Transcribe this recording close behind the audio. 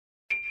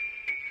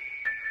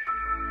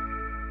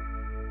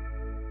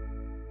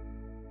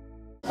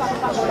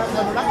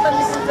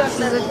This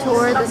is a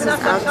tour. This is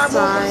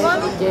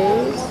outside the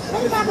gate.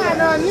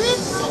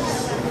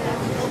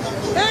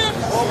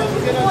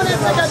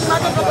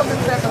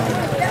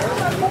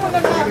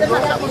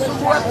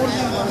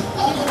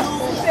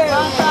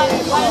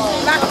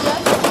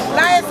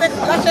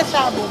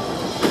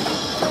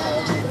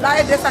 Là, il y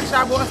a des sacs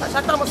charbon,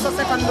 chaque fois,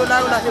 $150 là,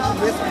 j'ai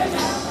trouvé ça.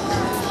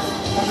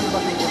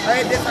 Là, il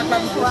y a des sacs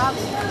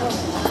charbon.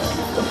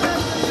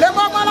 Le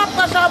moment là,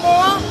 pour charbon,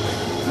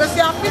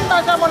 monsieur a fini le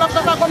charbon, là,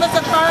 pour ça, comme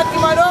c'est parent qui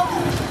m'a dit,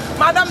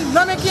 madame,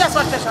 non, mais qui a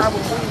sorti le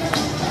charbon?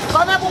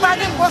 Quand même, vous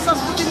m'avez un bon sens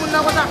pour tout le monde.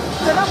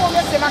 C'est là, mon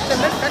monsieur, je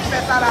vais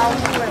faire ça là,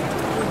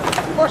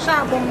 au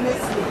charbon,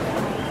 monsieur.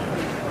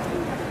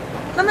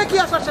 Non, mais qui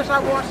a sorti le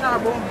charbon au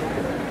charbon?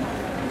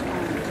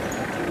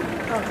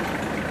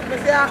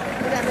 Monsieur a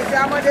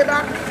mon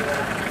débat.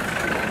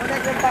 On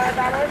est comme par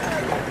là.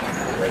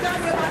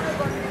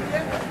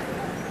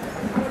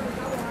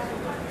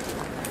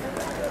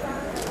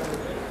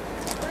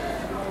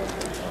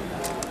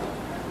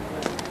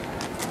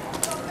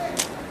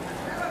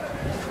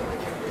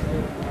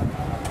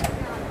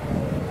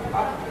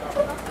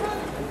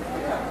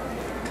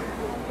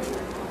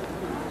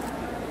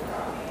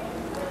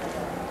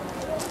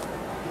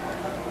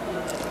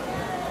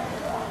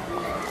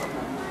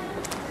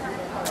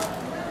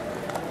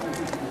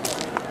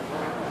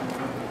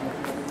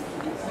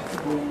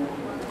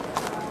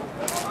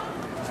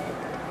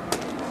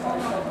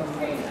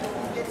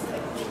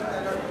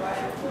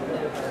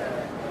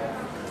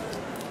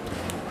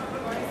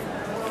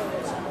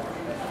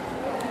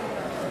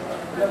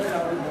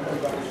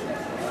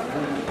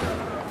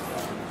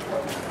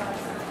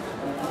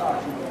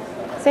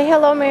 Say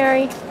hello,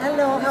 Mary.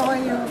 Hello, how are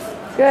you?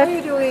 Good. How are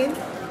you doing?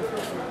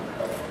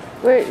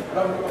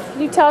 Can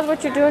you tell us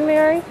what you're doing,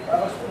 Mary?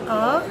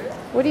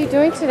 What are you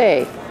doing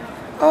today?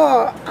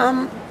 Oh,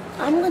 I'm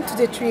going to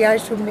the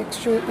triage to make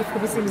sure if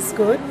everything is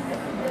good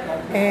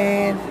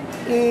and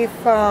if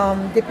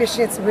the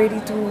patient's ready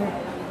to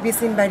be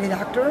seen by the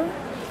doctor.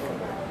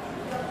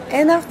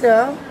 And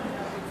after,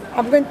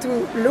 I'm going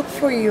to look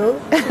for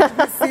you to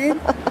be seen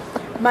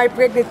my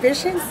pregnant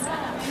patients.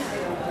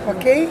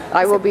 Okay?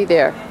 I will be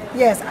there.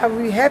 Yes, I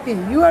will be happy.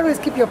 You always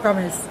keep your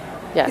promise.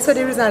 Yes. That's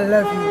the reason I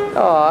love you.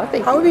 Oh,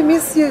 thank you. I will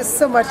miss you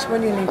so much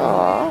when you leave.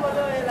 Oh,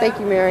 thank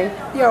you, Mary.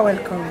 You're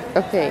welcome.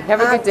 Okay,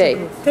 have a good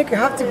day. Thank you.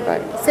 Have to.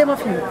 Bye. Same of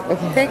you.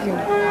 Okay. Thank you.